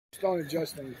Just don't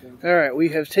adjust anything. All right,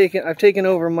 I've taken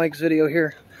over Mike's video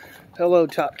here. Hello,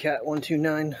 Top Cat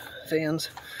 129 fans.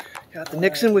 Got the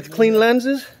Nixon with clean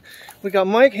lenses. We got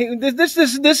Mike. This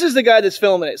is the guy that's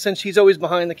filming it, since he's always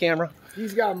behind the camera.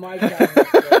 He's got my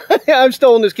camera. Yeah, I'm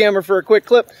stolen his camera for a quick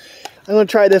clip. I'm gonna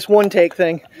try this one take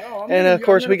thing. No, and of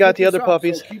course we got the other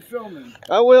puppies. So keep filming.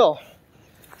 I will.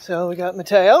 So we got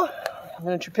Mateo,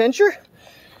 miniature pincher,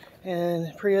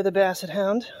 and Priya the Basset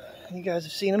Hound. You guys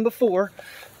have seen him before.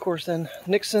 Of course, then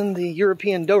Nixon the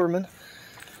European Doberman.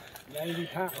 90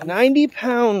 pounds. 90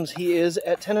 pounds he is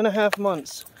at 10.5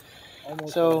 months.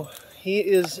 Almost so he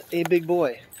is a big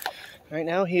boy. Right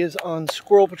now he is on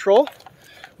squirrel patrol,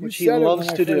 which he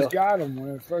loves to do.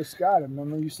 When I first got him,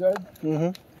 remember you said?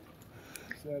 Mm-hmm.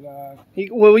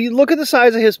 Said, well, you look at the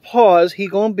size of his paws,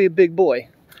 he's going to be a big boy.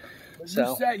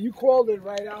 So. You called it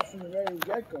right out from the very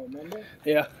get-go, remember?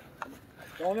 Yeah.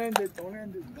 Don't end it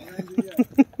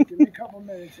yet. Give me a couple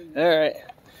minutes. All right.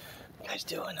 What you guys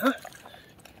doing, huh?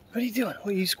 What are you doing?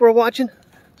 Are you squirrel watching? Is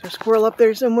there a squirrel up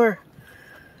there somewhere?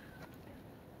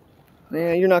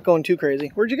 Yeah, you're not going too crazy.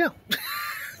 Where'd you go?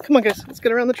 Come on, guys. Let's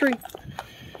get around the tree.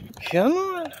 Come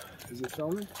on. Is it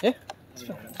filming? Yeah. It's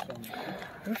filming.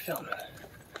 We're filming.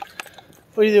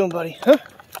 What are you doing, buddy? Huh?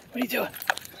 What are you doing?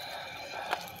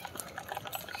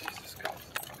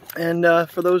 And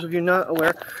for those of you not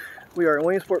aware, we are in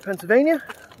Williamsport, Pennsylvania.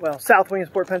 Well, South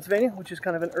Williamsport, Pennsylvania, which is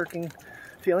kind of an irking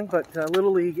feeling, but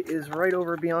Little League is right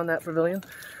over beyond that pavilion.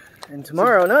 And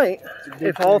tomorrow night,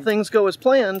 if all things go as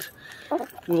planned,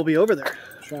 we'll be over there.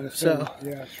 Trying to film. So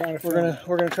yeah, trying to film.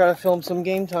 we're gonna try to film some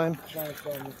game time. Trying to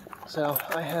film it. So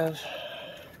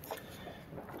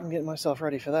I'm getting myself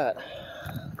ready for that.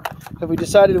 Have we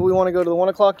decided if we want to go to the 1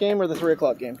 o'clock game or the 3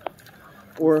 o'clock game?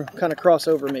 Or kind of cross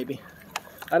over maybe?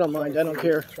 I don't mind, I don't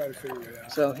care. Try to figure it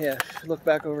out. So yeah, look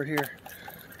back over here.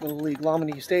 Little League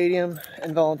Lomini Stadium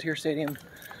and Volunteer Stadium.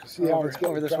 See how it's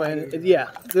over this way. Here. Yeah,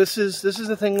 this is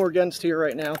the thing we're against here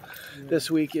right now. Yeah. This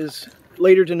week is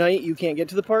later tonight you can't get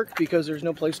to the park because there's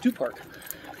no place to park.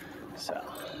 So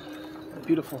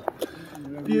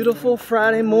beautiful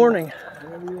Friday morning.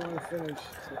 Whenever you want to finish.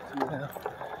 Yeah.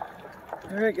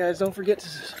 All right, guys, don't forget to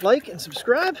like and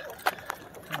subscribe,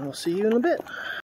 and we'll see you in a bit.